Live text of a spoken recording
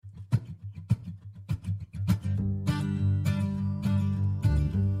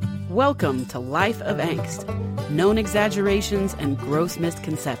Welcome to Life of Angst, known exaggerations and gross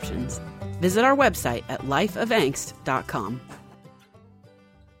misconceptions. Visit our website at lifeofangst.com.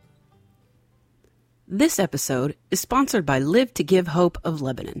 This episode is sponsored by Live to Give Hope of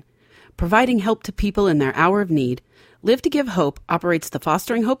Lebanon. Providing help to people in their hour of need, Live to Give Hope operates the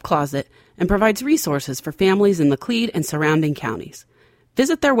Fostering Hope Closet and provides resources for families in Laclede and surrounding counties.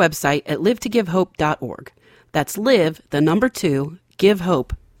 Visit their website at livetogivehope.org. That's live, the number 2,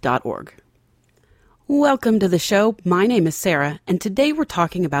 givehope.org. Welcome to the show. My name is Sarah, and today we're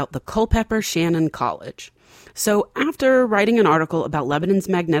talking about the Culpepper-Shannon College. So after writing an article about Lebanon's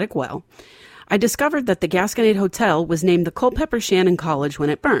magnetic well, I discovered that the Gasconade Hotel was named the Culpepper-Shannon College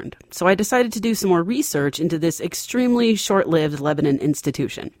when it burned. So I decided to do some more research into this extremely short-lived Lebanon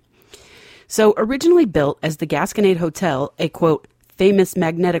institution. So originally built as the Gasconade Hotel, a, quote, famous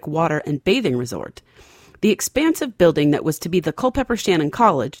magnetic water and bathing resort, the expansive building that was to be the Culpepper-Shannon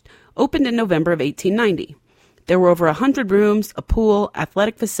College opened in November of 1890. There were over 100 rooms, a pool,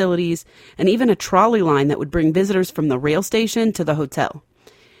 athletic facilities, and even a trolley line that would bring visitors from the rail station to the hotel.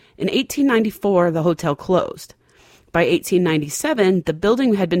 In 1894, the hotel closed. By 1897, the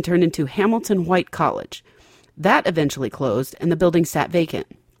building had been turned into Hamilton White College. That eventually closed, and the building sat vacant.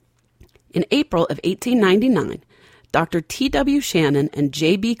 In April of 1899, Dr. T.W. Shannon and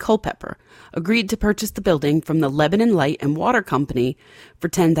J.B. Culpepper agreed to purchase the building from the Lebanon Light and Water Company for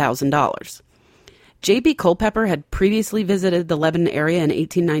 $10,000. J.B. Culpepper had previously visited the Lebanon area in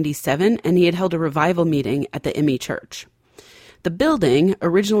 1897, and he had held a revival meeting at the ME Church. The building,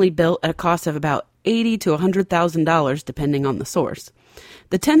 originally built at a cost of about $80,000 to $100,000, depending on the source.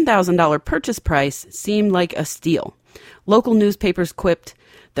 The $10,000 purchase price seemed like a steal. Local newspapers quipped,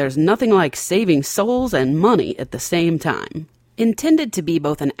 "There's nothing like saving souls and money at the same time." Intended to be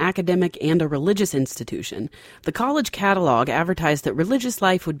both an academic and a religious institution, the college catalog advertised that religious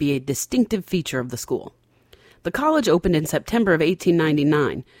life would be a distinctive feature of the school. The college opened in September of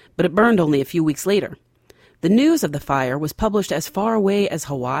 1899, but it burned only a few weeks later. The news of the fire was published as far away as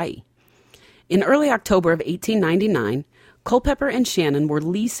Hawaii. In early October of 1899, Culpepper and Shannon were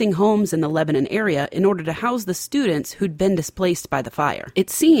leasing homes in the Lebanon area in order to house the students who'd been displaced by the fire.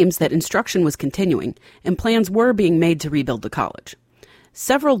 It seems that instruction was continuing, and plans were being made to rebuild the college.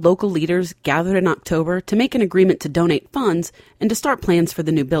 Several local leaders gathered in October to make an agreement to donate funds and to start plans for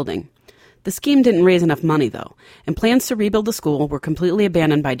the new building. The scheme didn't raise enough money, though, and plans to rebuild the school were completely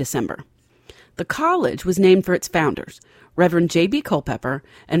abandoned by December. The college was named for its founders, Reverend J.B. Culpepper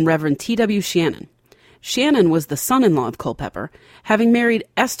and Reverend T.W. Shannon. Shannon was the son-in-law of Culpepper, having married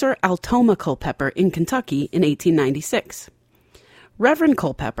Esther Altoma Culpepper in Kentucky in 1896. Reverend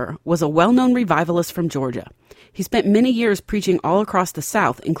Culpepper was a well-known revivalist from Georgia. He spent many years preaching all across the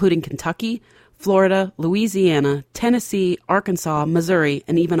South, including Kentucky, Florida, Louisiana, Tennessee, Arkansas, Missouri,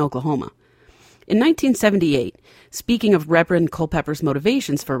 and even Oklahoma. In 1978, speaking of Reverend Culpepper's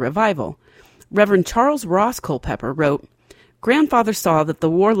motivations for revival, Reverend Charles Ross Culpepper wrote, "Grandfather saw that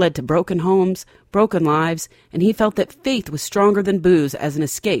the war led to broken homes, broken lives, and he felt that faith was stronger than booze as an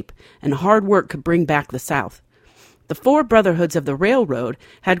escape, and hard work could bring back the South. The four brotherhoods of the railroad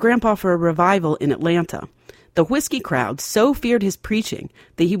had Grandpa for a revival in Atlanta. The whiskey crowd so feared his preaching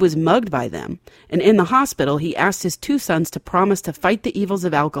that he was mugged by them, and in the hospital he asked his two sons to promise to fight the evils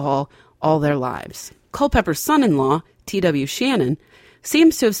of alcohol all their lives." Culpepper's son-in-law, T.W. Shannon,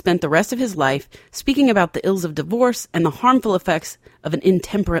 seems to have spent the rest of his life speaking about the ills of divorce and the harmful effects of an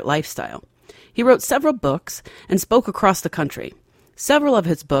intemperate lifestyle. He wrote several books and spoke across the country. Several of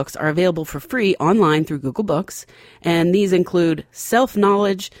his books are available for free online through Google Books, and these include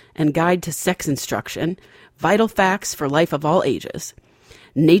Self-Knowledge and Guide to Sex Instruction, Vital Facts for Life of All Ages,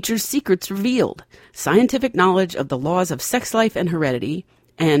 Nature's Secrets Revealed, Scientific Knowledge of the Laws of Sex Life and Heredity,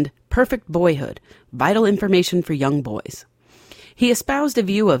 and Perfect Boyhood, Vital Information for Young Boys. He espoused a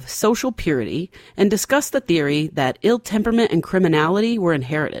view of social purity and discussed the theory that ill temperament and criminality were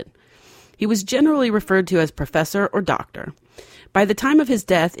inherited. He was generally referred to as professor or doctor. By the time of his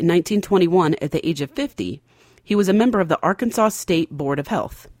death in 1921, at the age of 50, he was a member of the Arkansas State Board of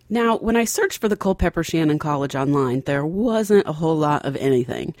Health. Now, when I searched for the Culpepper-Shannon College online, there wasn't a whole lot of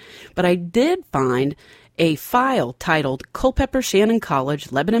anything, but I did find a file titled Culpepper-Shannon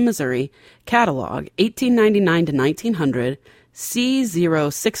College, Lebanon, Missouri, Catalog, 1899 to 1900,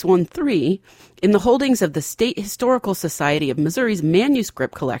 C0613, in the holdings of the State Historical Society of Missouri's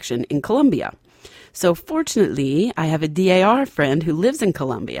manuscript collection in Columbia. So fortunately, I have a DAR friend who lives in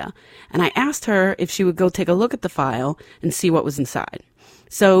Columbia, and I asked her if she would go take a look at the file and see what was inside.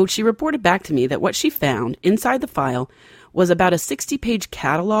 So she reported back to me that what she found inside the file was about a 60-page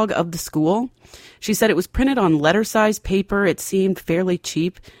catalog of the school. She said it was printed on letter-sized paper. It seemed fairly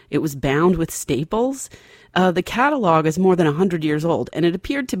cheap. It was bound with staples. The catalog is more than 100 years old, and it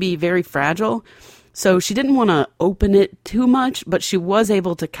appeared to be very fragile. So she didn't want to open it too much, but she was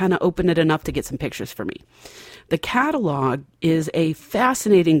able to kind of open it enough to get some pictures for me. The catalog is a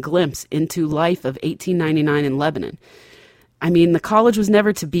fascinating glimpse into life of 1899 in Lebanon. I mean, the college was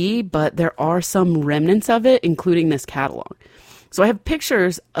never to be, but there are some remnants of it, including this catalog. So I have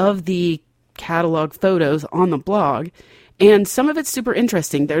pictures of the catalog photos on the blog, and some of it's super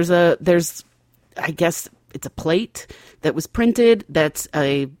interesting. There's I guess it's a plate that was printed that's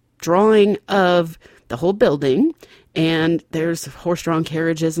a drawing of the whole building, and there's horse-drawn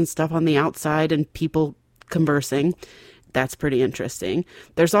carriages and stuff on the outside and people conversing. That's pretty interesting.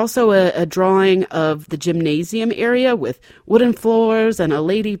 There's also a drawing of the gymnasium area with wooden floors and a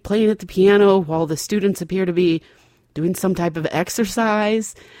lady playing at the piano while the students appear to be doing some type of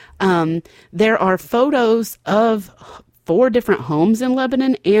exercise. There are photos of 4 different homes in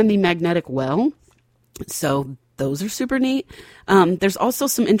Lebanon and the magnetic well. So those are super neat. There's also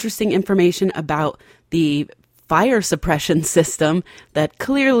some interesting information about the fire suppression system that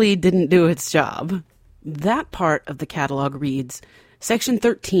clearly didn't do its job. That part of the catalog reads, Section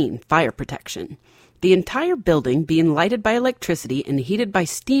 13, Fire Protection. The entire building being lighted by electricity and heated by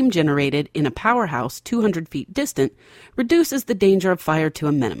steam generated in a powerhouse 200 feet distant reduces the danger of fire to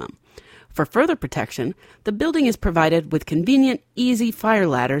a minimum. For further protection, the building is provided with convenient, easy fire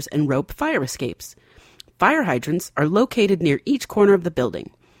ladders and rope fire escapes. Fire hydrants are located near each corner of the building.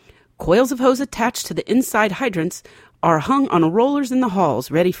 Coils of hose attached to the inside hydrants are hung on rollers in the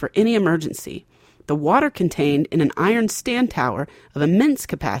halls ready for any emergency. The water contained in an iron stand tower of immense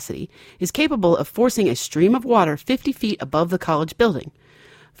capacity is capable of forcing a stream of water 50 feet above the college building.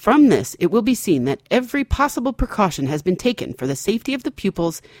 From this, it will be seen that every possible precaution has been taken for the safety of the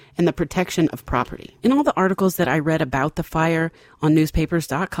pupils and the protection of property. In all the articles that I read about the fire on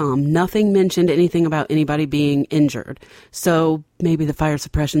newspapers.com, nothing mentioned anything about anybody being injured. So maybe the fire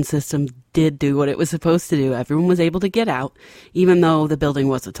suppression system did do what it was supposed to do. Everyone was able to get out, even though the building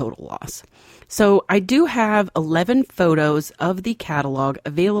was a total loss. So I do have 11 photos of the catalog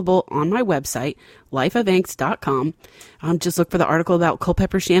available on my website, lifeofangst.com. Just look for the article about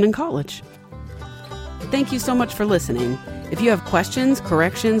Culpepper-Shannon College. Thank you so much for listening. If you have questions,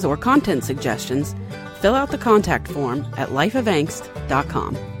 corrections, or content suggestions, fill out the contact form at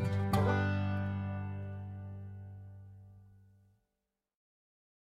lifeofangst.com.